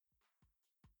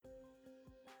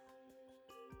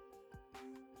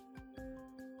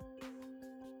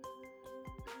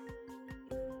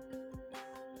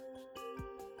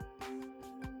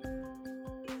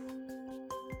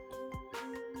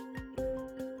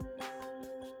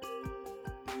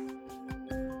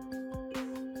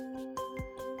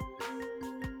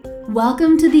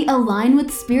Welcome to the Align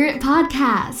with Spirit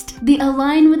podcast. The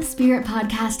Align with Spirit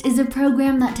podcast is a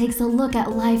program that takes a look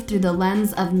at life through the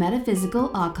lens of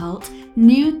metaphysical occult,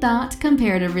 new thought,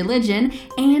 comparative religion,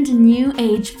 and new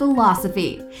age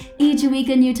philosophy. Each week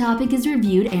a new topic is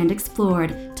reviewed and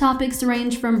explored. Topics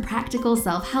range from practical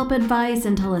self-help advice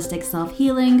and holistic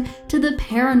self-healing to the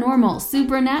paranormal,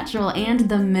 supernatural, and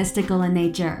the mystical in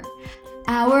nature.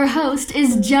 Our host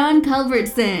is John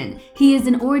Culbertson. He is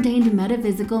an ordained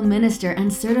metaphysical minister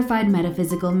and certified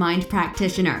metaphysical mind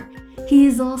practitioner. He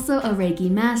is also a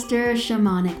Reiki master,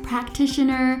 shamanic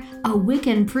practitioner, a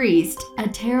Wiccan priest, a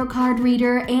tarot card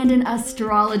reader, and an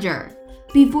astrologer.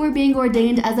 Before being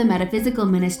ordained as a metaphysical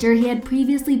minister, he had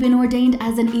previously been ordained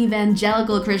as an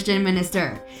evangelical Christian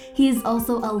minister. He is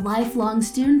also a lifelong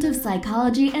student of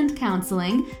psychology and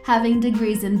counseling, having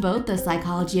degrees in both the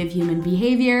psychology of human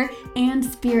behavior and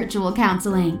spiritual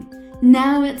counseling.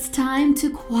 Now it's time to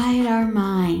quiet our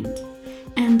mind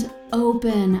and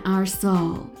open our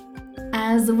soul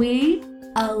as we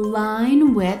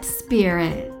align with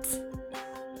spirit.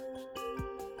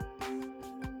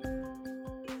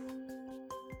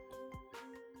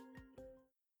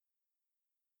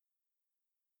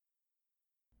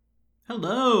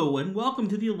 Hello, and welcome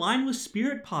to the Align with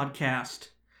Spirit podcast.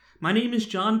 My name is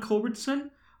John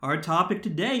Culbertson. Our topic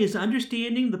today is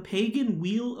understanding the pagan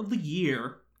wheel of the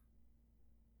year.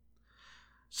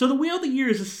 So the wheel of the year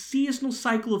is a seasonal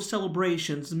cycle of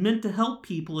celebrations meant to help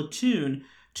people attune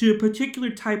to a particular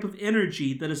type of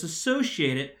energy that is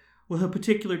associated with a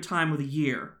particular time of the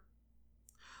year.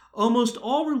 Almost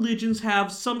all religions have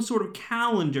some sort of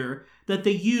calendar that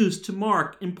they use to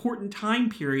mark important time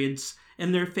periods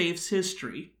in their faith's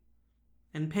history,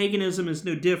 and paganism is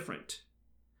no different.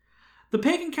 The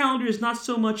pagan calendar is not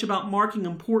so much about marking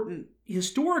important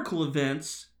historical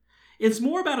events, it's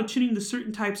more about attuning to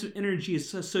certain types of energy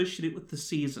associated with the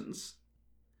seasons.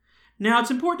 Now,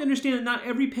 it's important to understand that not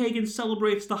every pagan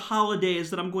celebrates the holidays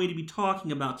that I'm going to be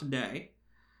talking about today.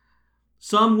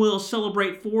 Some will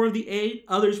celebrate 4 of the 8,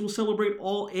 others will celebrate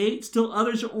all 8, still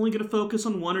others are only going to focus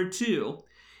on 1 or 2.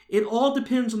 It all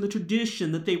depends on the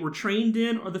tradition that they were trained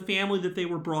in or the family that they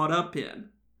were brought up in.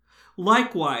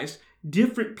 Likewise,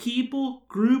 different people,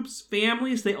 groups,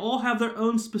 families, they all have their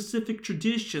own specific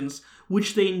traditions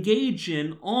which they engage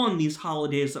in on these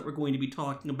holidays that we're going to be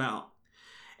talking about.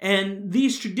 And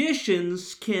these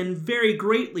traditions can vary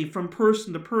greatly from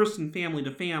person to person, family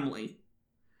to family.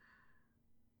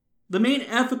 The main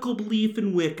ethical belief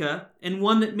in Wicca, and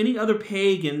one that many other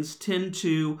pagans tend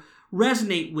to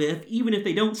resonate with, even if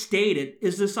they don't state it,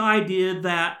 is this idea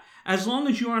that as long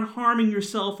as you aren't harming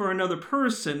yourself or another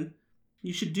person,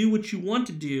 you should do what you want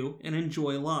to do and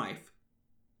enjoy life.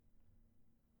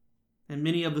 And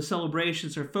many of the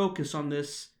celebrations are focused on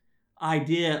this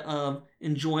idea of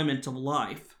enjoyment of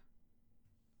life.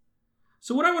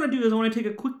 So what I want to do is I want to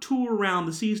take a quick tour around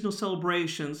the seasonal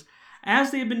celebrations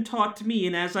as they have been taught to me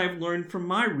and as I've learned from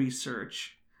my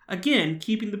research. Again,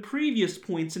 keeping the previous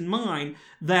points in mind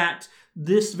that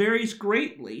this varies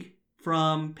greatly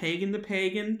from pagan to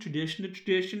pagan, tradition to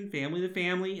tradition, family to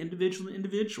family, individual to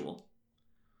individual.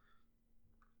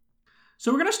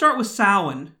 So we're going to start with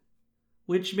Samhain,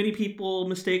 which many people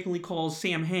mistakenly call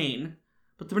Samhain,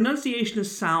 but the pronunciation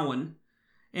is Samhain,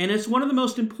 and it's one of the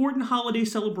most important holiday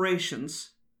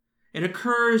celebrations. It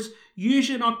occurs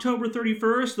usually on October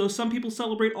 31st, though some people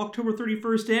celebrate October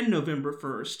 31st and November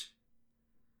 1st.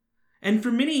 And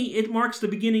for many, it marks the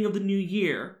beginning of the new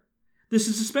year. This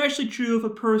is especially true if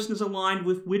a person is aligned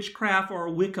with witchcraft or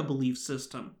a Wicca belief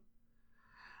system.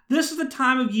 This is the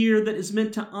time of year that is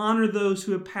meant to honor those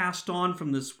who have passed on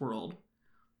from this world.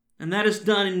 And that is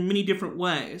done in many different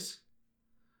ways.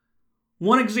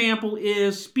 One example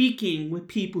is speaking with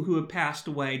people who have passed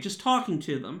away, just talking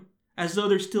to them, as though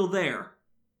they're still there.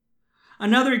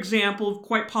 Another example,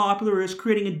 quite popular, is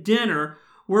creating a dinner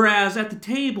whereas at the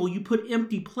table, you put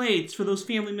empty plates for those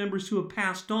family members who have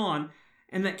passed on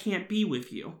and that can't be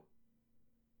with you.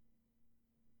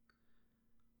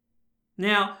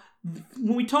 Now,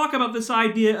 when we talk about this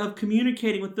idea of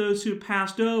communicating with those who have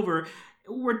passed over,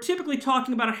 we're typically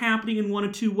talking about it happening in one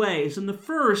of two ways. In the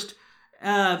first,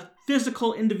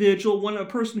 physical individual, a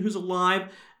person who's alive,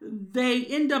 they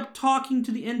end up talking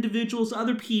to the individuals,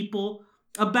 other people,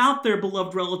 about their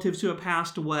beloved relatives who have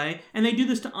passed away, and they do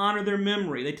this to honor their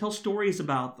memory. They tell stories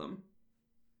about them.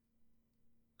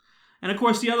 And of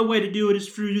course, the other way to do it is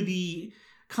through the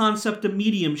concept of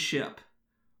mediumship,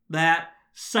 that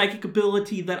psychic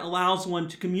ability that allows one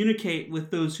to communicate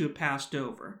with those who have passed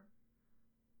over.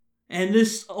 And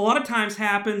this a lot of times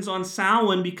happens on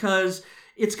Samhain because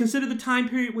it's considered the time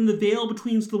period when the veil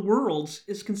between the worlds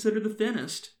is considered the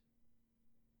thinnest.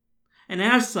 And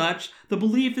as such, the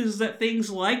belief is that things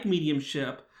like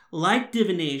mediumship, like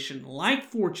divination, like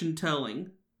fortune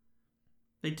telling,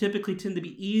 they typically tend to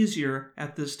be easier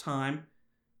at this time,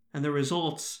 and the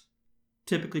results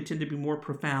typically tend to be more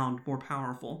profound, more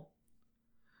powerful.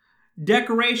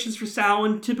 Decorations for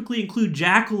Samhain typically include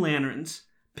jack-o'-lanterns,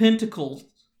 pentacles,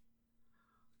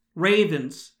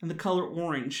 ravens, and the color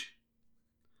orange.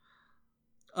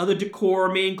 Other decor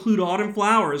may include autumn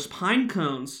flowers, pine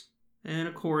cones, and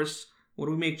of course, what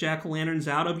do we make jack-o'-lanterns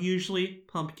out of usually?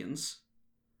 Pumpkins.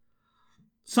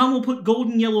 Some will put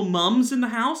golden yellow mums in the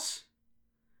house,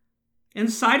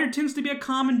 and cider tends to be a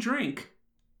common drink.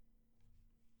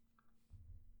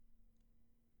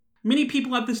 Many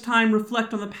people at this time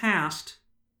reflect on the past,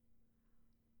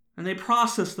 and they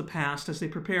process the past as they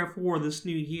prepare for this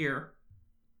new year.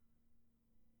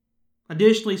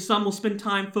 Additionally, some will spend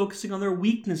time focusing on their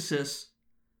weaknesses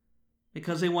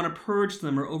because they want to purge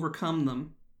them or overcome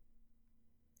them.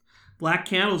 Black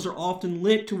candles are often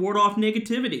lit to ward off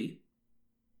negativity.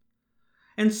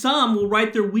 And some will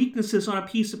write their weaknesses on a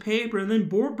piece of paper and then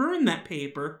burn that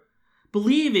paper,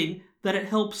 believing that it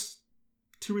helps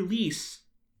to release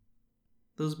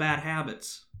those bad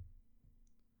habits.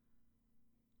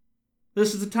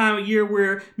 This is the time of year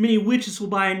where many witches will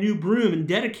buy a new broom and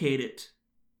dedicate it.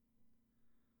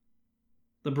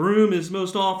 The broom is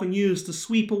most often used to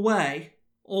sweep away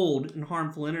old and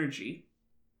harmful energy.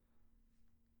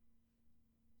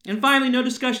 And finally, no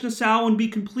discussion of Samhain would be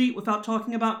complete without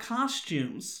talking about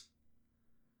costumes.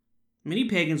 Many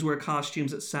pagans wear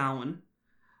costumes at Samhain,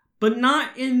 but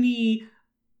not in the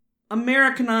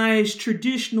Americanized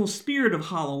traditional spirit of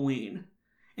Halloween.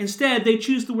 Instead, they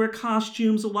choose to wear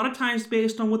costumes a lot of times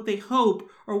based on what they hope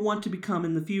or want to become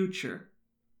in the future.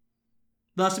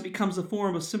 Thus, it becomes a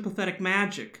form of sympathetic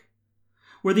magic,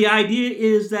 where the idea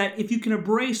is that if you can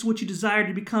embrace what you desire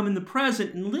to become in the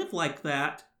present and live like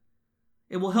that,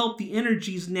 it will help the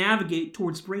energies navigate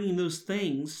towards bringing those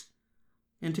things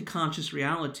into conscious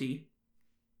reality.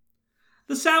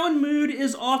 The Samhain mood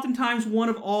is oftentimes one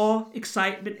of awe,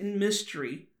 excitement, and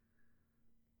mystery,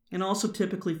 and also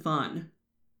typically fun.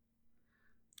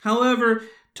 However,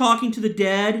 talking to the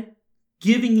dead,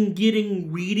 giving and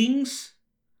getting readings,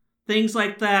 things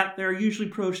like that, they're usually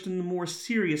approached in a more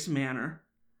serious manner,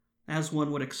 as one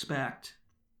would expect.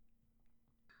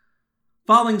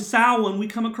 Following Samhain, we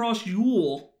come across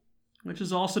Yule, which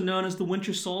is also known as the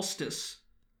winter solstice.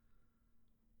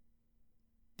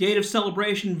 Date of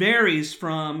celebration varies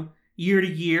from year to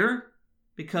year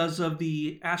because of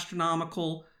the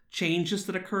astronomical changes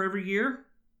that occur every year.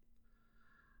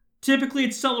 Typically,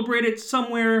 it's celebrated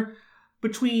somewhere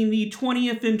between the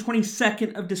 20th and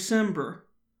 22nd of December,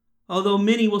 although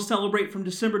many will celebrate from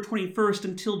December 21st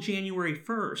until January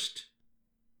 1st.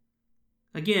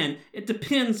 Again, it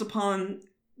depends upon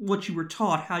what you were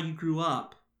taught, how you grew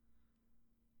up.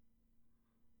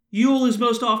 Yule is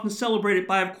most often celebrated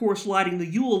by, of course, lighting the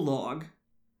Yule log.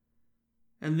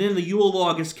 And then the Yule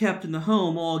log is kept in the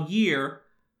home all year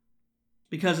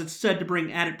because it's said to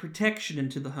bring added protection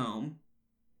into the home.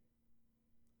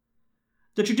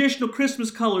 The traditional Christmas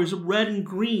colors of red and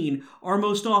green are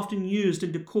most often used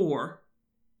in decor.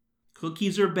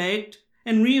 Cookies are baked,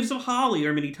 and wreaths of holly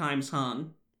are many times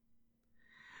hung.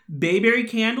 Bayberry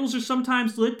candles are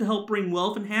sometimes lit to help bring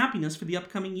wealth and happiness for the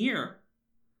upcoming year.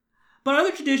 But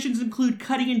other traditions include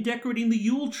cutting and decorating the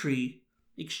Yule tree,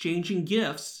 exchanging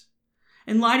gifts,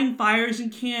 and lighting fires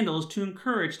and candles to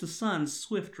encourage the sun's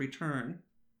swift return.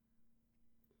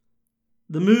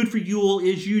 The mood for Yule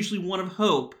is usually one of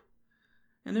hope,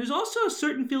 and there's also a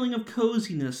certain feeling of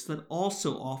coziness that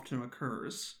also often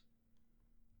occurs.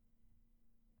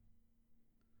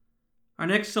 Our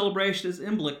next celebration is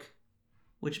Imbolc,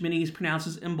 which many pronounce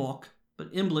as Imbolc,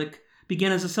 but Imbolc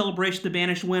began as a celebration to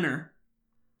banish winter.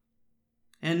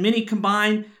 And many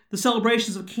combine the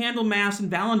celebrations of Candlemas and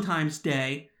Valentine's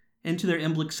Day into their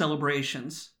Imbolc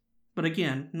celebrations. But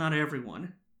again, not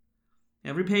everyone.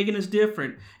 Every pagan is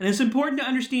different, and it's important to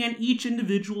understand each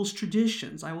individual's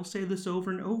traditions. I will say this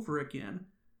over and over again.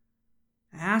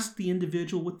 Ask the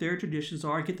individual what their traditions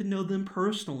are, get to know them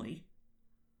personally.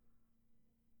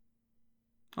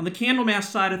 On the Candlemas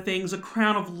side of things, a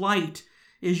crown of light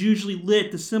is usually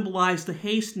lit to symbolize the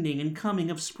hastening and coming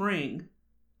of spring.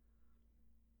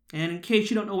 And in case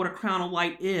you don't know what a crown of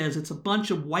light is, it's a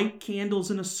bunch of white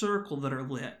candles in a circle that are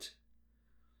lit.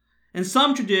 In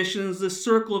some traditions, this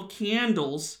circle of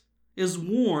candles is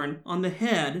worn on the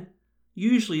head,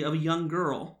 usually of a young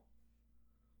girl.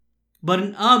 But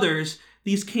in others,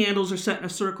 these candles are set in a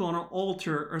circle on an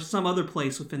altar or some other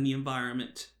place within the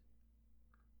environment.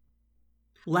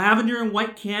 Lavender and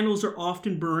white candles are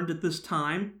often burned at this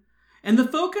time, And the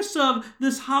focus of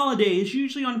this holiday is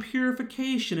usually on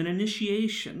purification and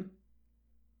initiation.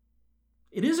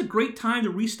 It is a great time to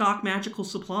restock magical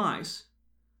supplies,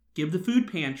 give the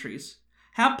food pantries,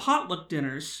 have potluck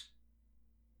dinners.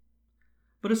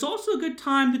 But it's also a good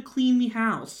time to clean the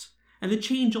house and to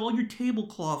change all your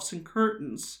tablecloths and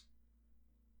curtains.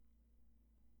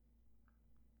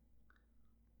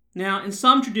 Now, in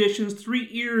some traditions, 3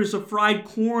 ears of fried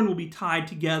corn will be tied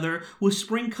together with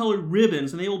spring-colored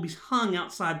ribbons, and they will be hung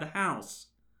outside the house.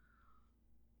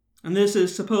 And this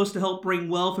is supposed to help bring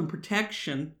wealth and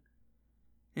protection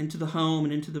into the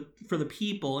home and for the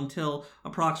people until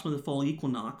approximately the fall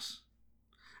equinox.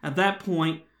 At that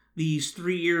point, these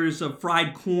 3 ears of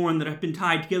fried corn that have been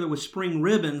tied together with spring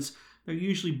ribbons, they're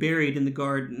usually buried in the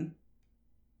garden.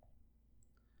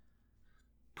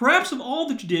 Perhaps of all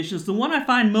the traditions, the one I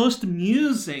find most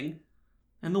amusing,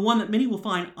 and the one that many will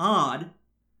find odd,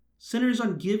 centers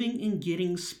on giving and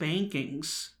getting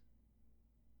spankings.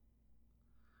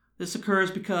 This occurs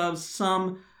because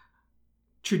some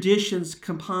traditions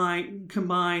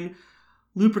combine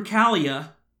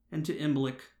Lupercalia into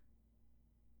Imbolc.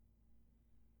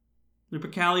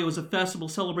 Lupercalia was a festival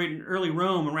celebrated in early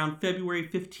Rome around February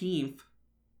 15th.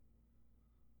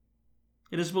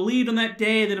 It is believed on that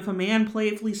day that if a man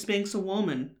playfully spanks a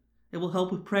woman, it will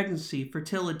help with pregnancy,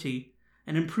 fertility,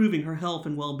 and improving her health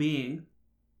and well-being.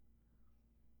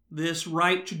 This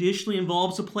rite traditionally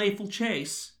involves a playful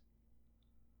chase,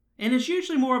 and it's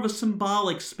usually more of a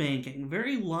symbolic spanking,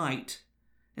 very light,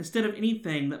 instead of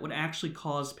anything that would actually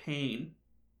cause pain.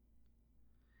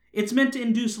 It's meant to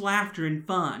induce laughter and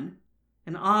fun,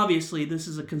 and obviously this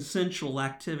is a consensual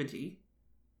activity.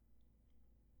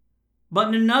 But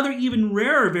in another even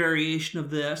rarer variation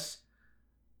of this,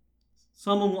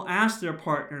 someone will ask their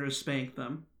partner to spank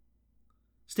them,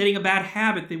 stating a bad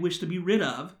habit they wish to be rid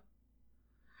of.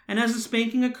 And as the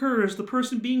spanking occurs, the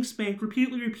person being spanked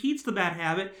repeatedly repeats the bad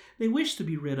habit they wish to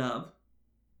be rid of.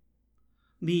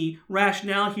 The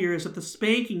rationale here is that the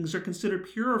spankings are considered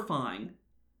purifying,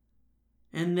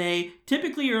 and they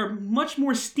typically are much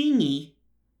more stingy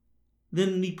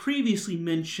than the previously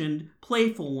mentioned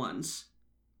playful ones.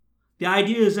 The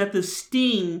idea is that the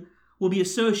sting will be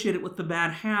associated with the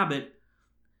bad habit,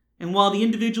 and while the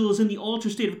individual is in the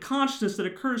altered state of consciousness that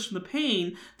occurs from the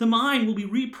pain, the mind will be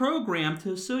reprogrammed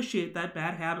to associate that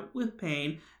bad habit with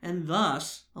pain and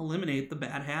thus eliminate the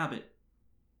bad habit.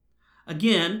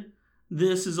 Again,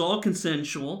 this is all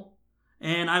consensual,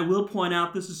 and I will point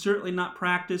out this is certainly not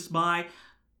practiced by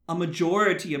a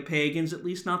majority of pagans, at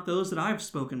least not those that I've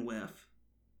spoken with.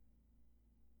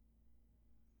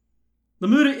 The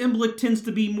mood of Imbolc tends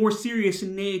to be more serious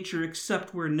in nature,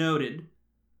 except where noted,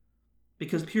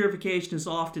 because purification is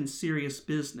often serious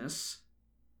business.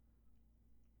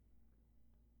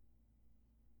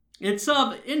 It's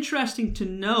interesting to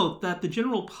note that the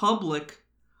general public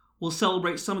will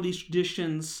celebrate some of these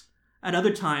traditions at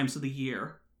other times of the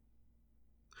year.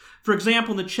 For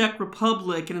example, in the Czech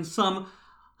Republic and in some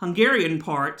Hungarian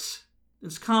parts,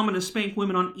 it's common to spank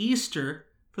women on Easter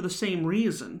for the same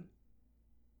reason.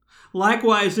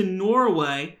 Likewise, in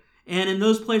Norway, and in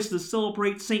those places that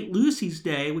celebrate St. Lucy's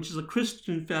Day, which is a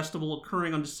Christian festival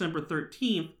occurring on December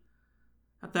 13th,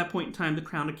 at that point in time, the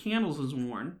crown of candles is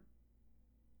worn,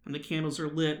 and the candles are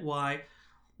lit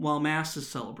while Mass is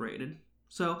celebrated.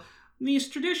 So these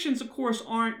traditions, of course,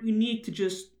 aren't unique to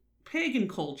just pagan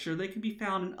culture. They can be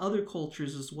found in other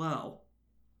cultures as well.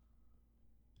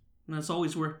 And that's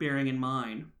always worth bearing in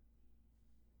mind.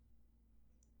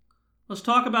 Let's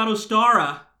talk about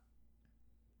Ostara,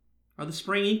 or the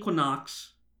spring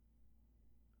equinox.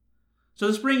 So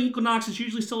the spring equinox is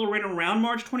usually celebrated around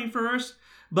March 21st,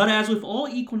 but as with all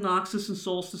equinoxes and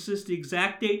solstices, the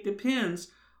exact date depends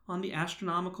on the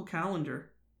astronomical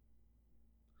calendar.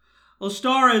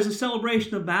 Ostara is a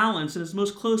celebration of balance and is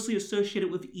most closely associated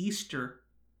with Easter.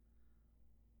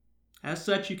 As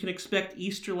such, you can expect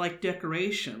Easter-like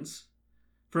decorations.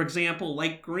 For example,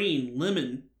 light green,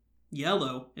 lemon,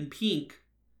 yellow, and pink.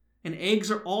 And eggs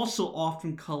are also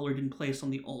often colored and placed on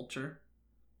the altar.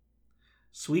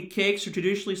 Sweet cakes are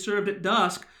traditionally served at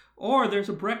dusk, or there's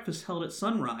a breakfast held at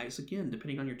sunrise, again,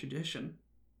 depending on your tradition.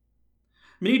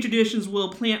 Many traditions will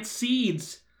plant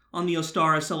seeds on the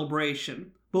Ostara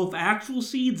celebration, both actual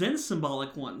seeds and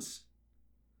symbolic ones.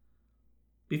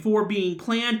 Before being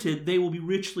planted, they will be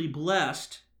richly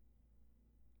blessed,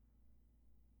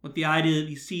 with the idea that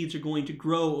these seeds are going to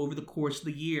grow over the course of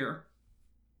the year.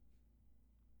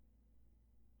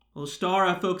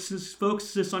 Ostara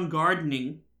focuses on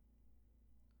gardening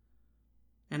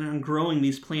and on growing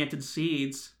these planted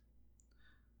seeds.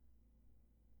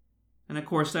 And of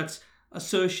course, that's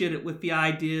associated with the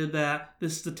idea that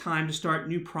this is the time to start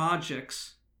new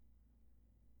projects.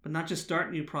 But not just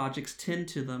start new projects, tend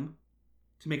to them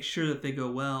to make sure that they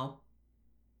go well.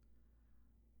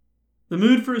 The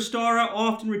mood for Ostara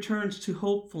often returns to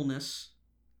hopefulness,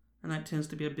 and that tends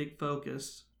to be a big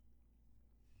focus.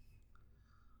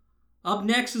 Up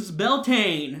next is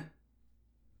Beltane.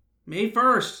 May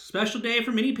 1st, special day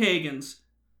for many pagans.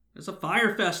 It's a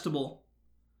fire festival,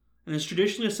 and it's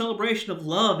traditionally a celebration of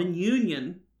love and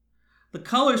union. The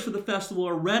colors for the festival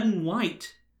are red and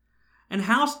white, and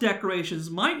house decorations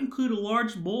might include a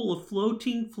large bowl of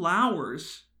floating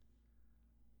flowers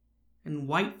and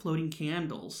white floating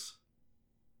candles.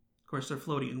 Of course, they're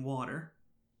floating in water.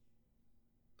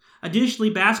 Additionally,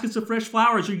 baskets of fresh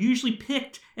flowers are usually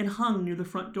picked and hung near the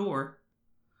front door.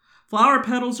 Flower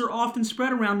petals are often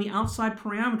spread around the outside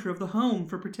perimeter of the home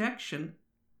for protection.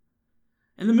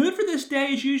 And the mood for this day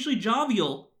is usually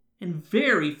jovial and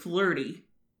very flirty.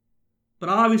 But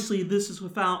obviously, this is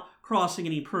without crossing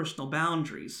any personal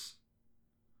boundaries.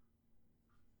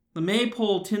 The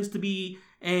maypole tends to be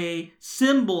a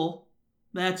symbol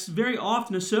that's very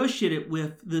often associated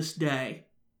with this day.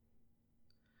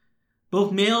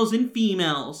 Both males and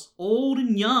females, old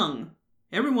and young,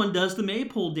 everyone does the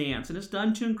maypole dance, and it's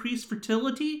done to increase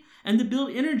fertility and to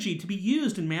build energy to be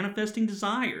used in manifesting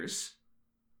desires.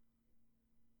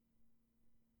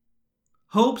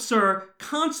 Hopes are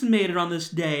consummated on this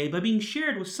day by being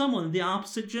shared with someone of the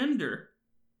opposite gender.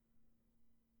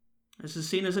 This is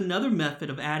seen as another method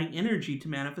of adding energy to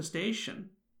manifestation.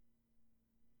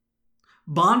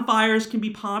 Bonfires can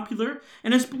be popular,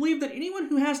 and it's believed that anyone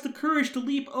who has the courage to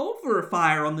leap over a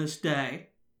fire on this day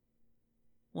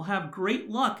will have great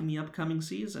luck in the upcoming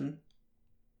season.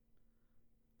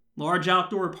 Large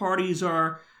outdoor parties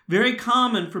are very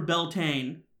common for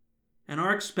Beltane and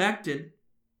are expected.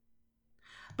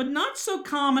 But not so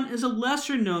common is a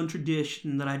lesser-known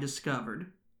tradition that I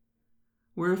discovered,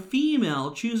 where a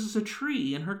female chooses a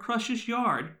tree in her crush's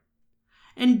yard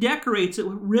and decorates it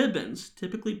with ribbons,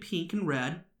 typically pink and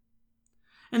red.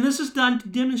 And this is done to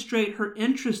demonstrate her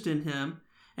interest in him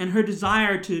and her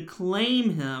desire to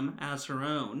claim him as her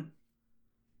own.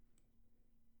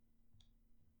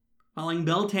 Following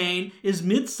Beltane is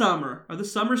Midsummer, or the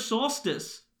summer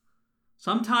solstice,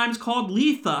 sometimes called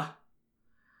Litha.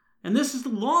 And this is the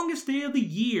longest day of the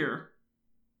year.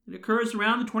 It occurs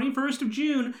around the 21st of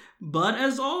June, but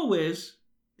as always,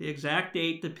 the exact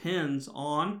date depends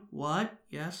on what?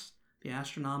 Yes, the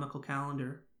astronomical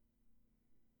calendar.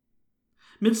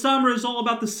 Midsummer is all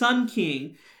about the Sun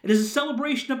King. It is a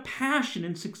celebration of passion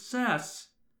and success.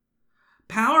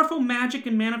 Powerful magic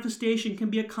and manifestation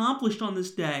can be accomplished on this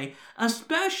day,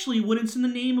 especially when it's in the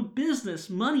name of business,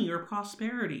 money, or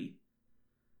prosperity.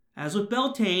 As with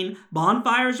Beltane,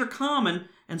 bonfires are common,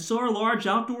 and so are large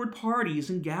outdoor parties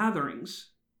and gatherings.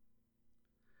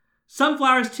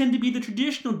 Sunflowers tend to be the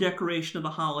traditional decoration of the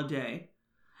holiday,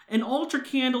 and altar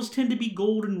candles tend to be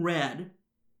gold and red.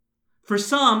 For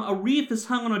some, a wreath is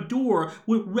hung on a door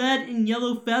with red and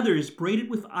yellow feathers braided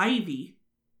with ivy,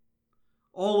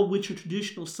 all of which are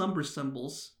traditional summer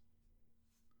symbols.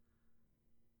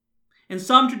 In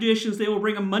some traditions, they will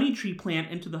bring a money tree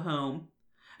plant into the home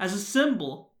as a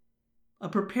symbol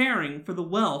of preparing for the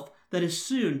wealth that is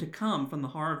soon to come from the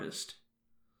harvest.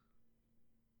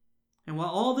 And while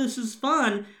all this is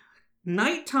fun,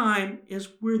 nighttime is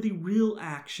where the real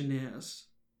action is.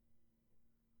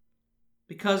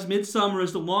 Because midsummer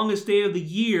is the longest day of the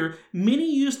year,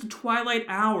 many use the twilight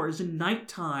hours and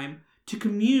nighttime to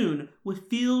commune with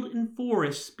field and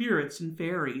forest spirits and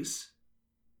fairies.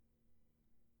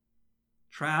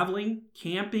 Traveling,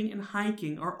 camping, and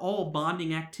hiking are all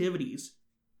bonding activities.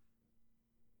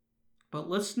 But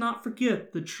let's not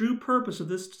forget the true purpose of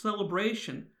this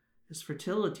celebration is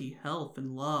fertility, health,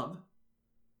 and love.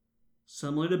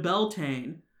 Similar to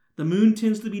Beltane, the moon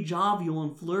tends to be jovial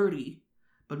and flirty,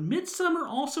 but midsummer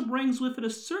also brings with it a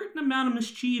certain amount of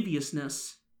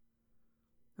mischievousness.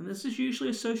 And this is usually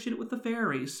associated with the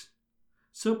fairies.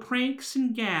 So pranks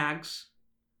and gags,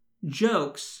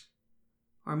 jokes,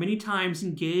 are many times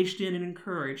engaged in and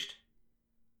encouraged.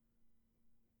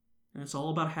 And it's all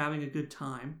about having a good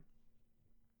time.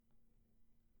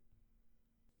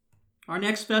 Our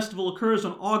next festival occurs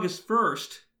on August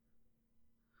 1st.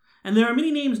 And there are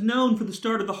many names known for the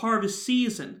start of the harvest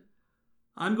season.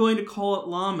 I'm going to call it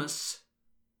Lammas.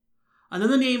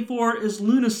 Another name for it is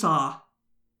Lughnasadh.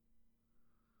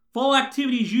 Fall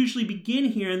activities usually begin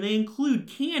here, and they include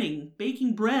canning,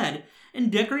 baking bread,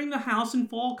 and decorating the house in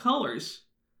fall colors.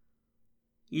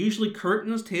 Usually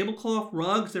curtains, tablecloth,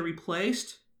 rugs are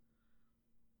replaced.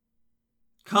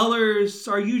 Colors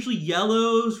are usually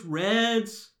yellows,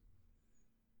 reds,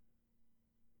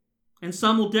 and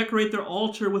some will decorate their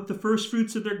altar with the first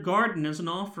fruits of their garden as an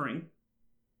offering.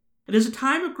 It is a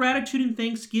time of gratitude and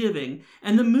thanksgiving,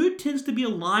 and the mood tends to be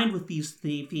aligned with these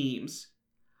themes.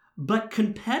 But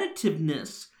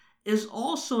competitiveness is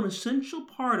also an essential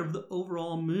part of the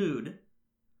overall mood.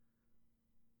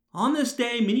 On this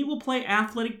day, many will play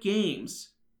athletic games.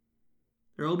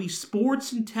 There will be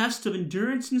sports and tests of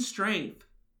endurance and strength.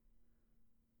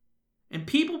 And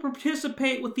people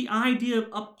participate with the idea of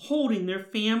upholding their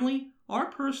family or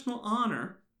personal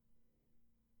honor.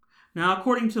 Now,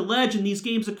 according to legend, these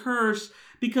games occur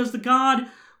because the god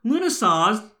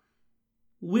Lughnasadh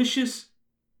wishes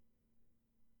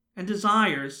and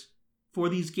desires for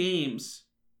these games.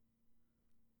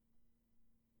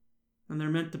 And they're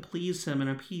meant to please him and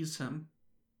appease him.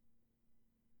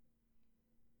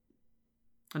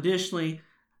 Additionally,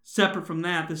 separate from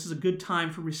that, this is a good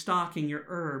time for restocking your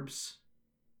herbs.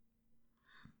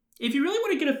 If you really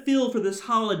want to get a feel for this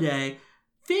holiday,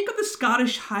 think of the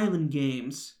Scottish Highland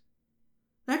Games.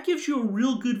 That gives you a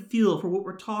real good feel for what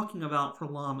we're talking about for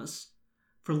Lammas,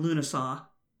 for Lughnasadh.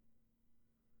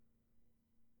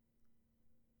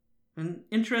 And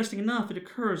interesting enough, it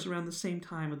occurs around the same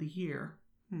time of the year.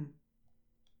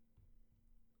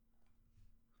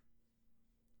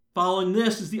 Following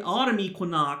this is the autumn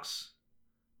equinox,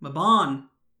 Mabon,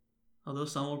 although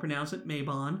some will pronounce it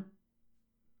Mabon.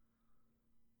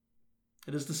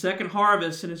 It is the second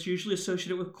harvest and is usually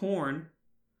associated with corn.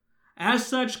 As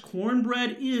such,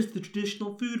 cornbread is the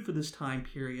traditional food for this time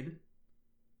period.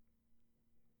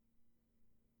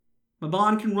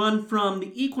 Mabon can run from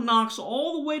the equinox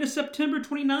all the way to September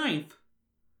 29th.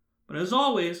 But as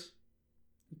always,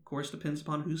 of course, depends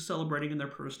upon who's celebrating in their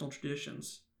personal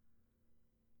traditions.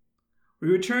 We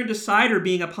return to cider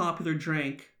being a popular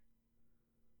drink.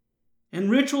 And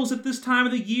rituals at this time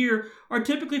of the year are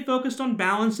typically focused on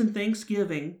balance and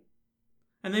thanksgiving.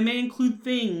 And they may include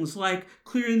things like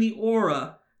clearing the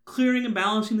aura, clearing and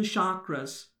balancing the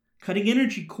chakras, cutting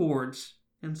energy cords,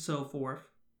 and so forth.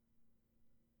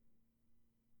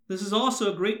 This is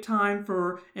also a great time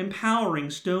for empowering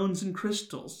stones and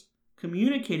crystals,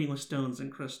 communicating with stones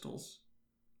and crystals.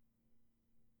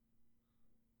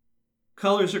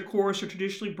 Colors, of course, are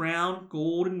traditionally brown,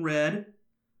 gold, and red.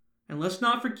 And let's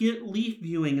not forget leaf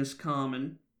viewing is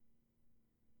common.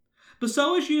 But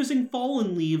so is using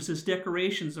fallen leaves as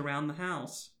decorations around the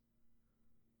house.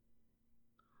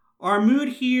 Our mood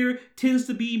here tends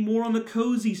to be more on the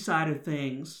cozy side of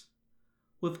things,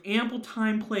 with ample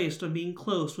time placed on being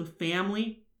close with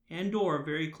family and/or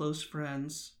very close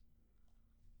friends.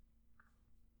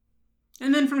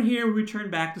 And then from here we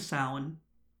return back to Samhain.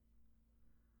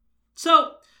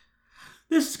 So,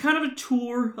 this is kind of a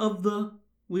tour of the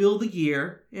Wheel of the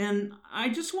Year, and I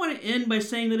just want to end by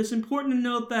saying that it's important to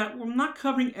note that we're not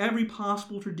covering every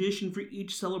possible tradition for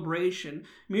each celebration,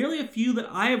 merely a few that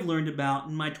I have learned about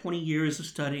in my 20 years of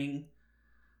studying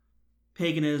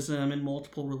paganism and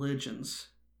multiple religions.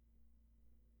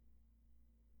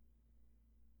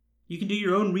 You can do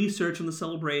your own research on the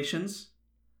celebrations.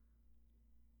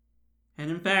 And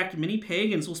in fact, many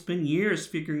pagans will spend years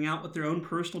figuring out what their own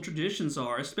personal traditions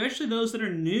are, especially those that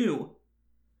are new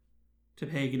to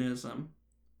paganism.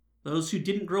 Those who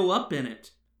didn't grow up in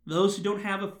it. Those who don't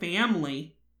have a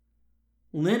family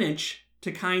lineage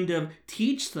to kind of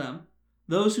teach them.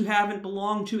 Those who haven't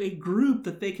belonged to a group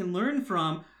that they can learn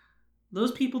from.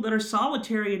 Those people that are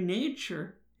solitary in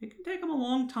nature. It can take them a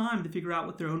long time to figure out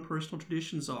what their own personal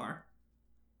traditions are,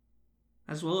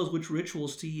 as well as which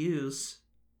rituals to use.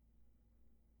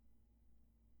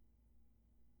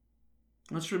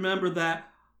 Let's remember that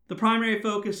the primary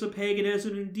focus of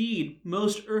paganism, indeed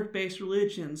most earth-based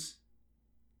religions,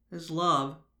 is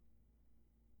love.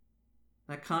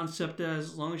 That concept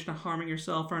as long as you're not harming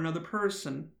yourself or another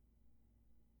person,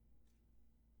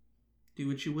 do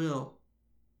what you will.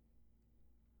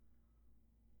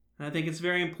 And I think it's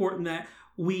very important that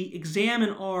we examine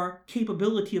our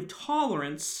capability of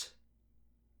tolerance,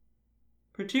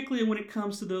 particularly when it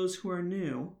comes to those who are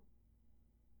new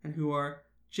and who are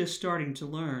just starting to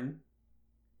learn.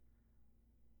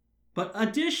 But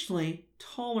additionally,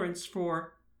 tolerance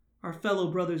for our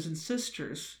fellow brothers and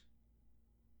sisters.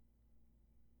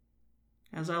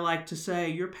 As I like to say,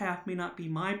 your path may not be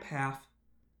my path,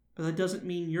 but that doesn't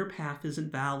mean your path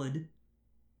isn't valid.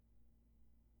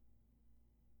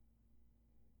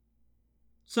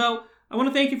 So, I want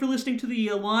to thank you for listening to the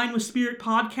Align with Spirit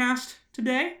podcast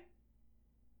today.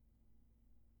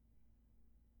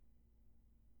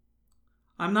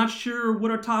 I'm not sure what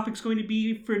our topic's going to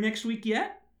be for next week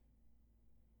yet,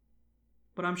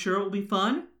 but I'm sure it will be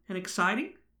fun and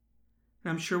exciting,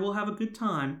 and I'm sure we'll have a good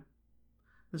time.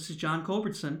 This is John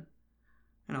Culbertson,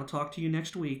 and I'll talk to you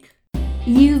next week.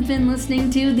 You've been listening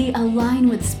to the Align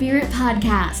with Spirit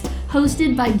podcast,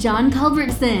 hosted by John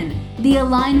Culbertson. The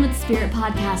Align with Spirit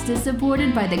podcast is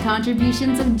supported by the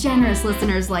contributions of generous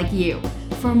listeners like you.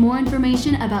 For more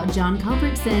information about John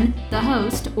Culbertson, the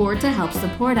host, or to help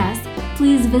support us,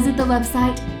 please visit the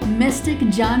website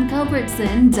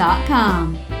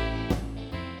mysticjohnculbertson.com.